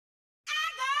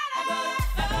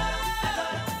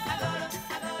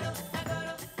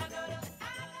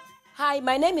Hi,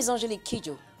 my name is Angelique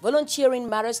Kidjo. Volunteering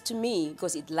matters to me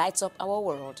because it lights up our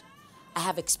world. I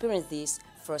have experienced this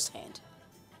firsthand.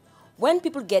 When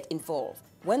people get involved,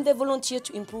 when they volunteer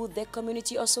to improve their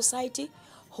community or society,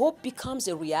 hope becomes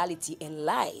a reality and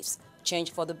lives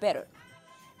change for the better.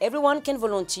 Everyone can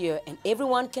volunteer and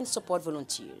everyone can support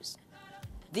volunteers.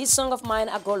 This song of mine,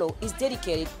 Agolo, is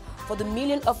dedicated for the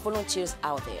millions of volunteers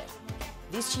out there.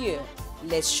 This year,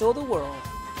 let's show the world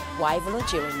why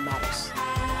volunteering matters.